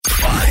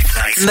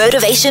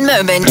Motivation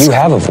Moment. You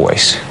have a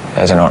voice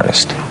as an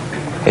artist.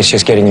 It's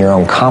just getting your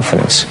own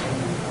confidence.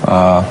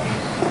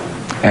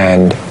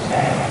 And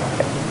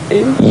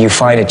you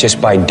find it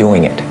just by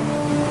doing it.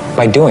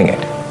 By doing it.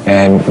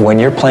 And when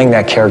you're playing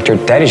that character,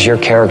 that is your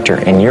character,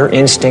 and your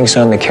instincts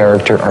on the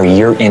character are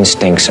your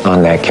instincts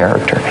on that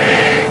character.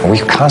 And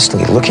we're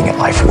constantly looking at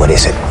life. What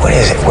is it? What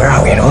is it? Where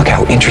are we? Look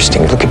how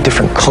interesting. Look at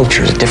different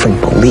cultures, different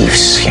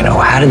beliefs.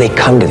 How do they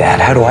come to that?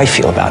 How do I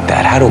feel about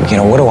that?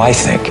 What do I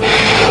think?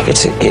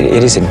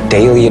 It is a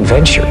daily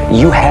adventure.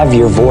 You have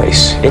your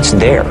voice. It's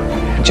there.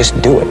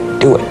 Just do it.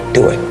 Do it.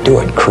 Do it. Do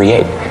it.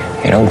 Create.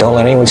 Don't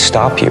let anyone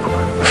stop you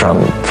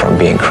from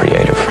being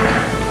creative.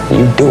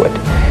 You do it.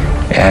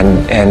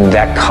 And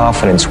that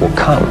confidence will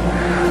come.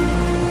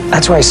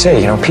 That's why I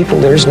say, people,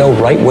 there's no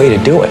right way to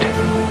do it.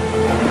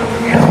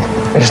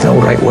 There's no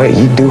right way.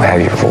 You do have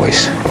your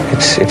voice.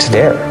 It's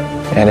there.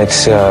 And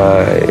it's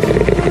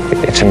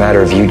a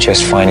matter of you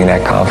just finding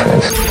that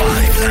confidence.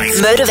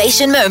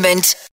 Motivation Moment.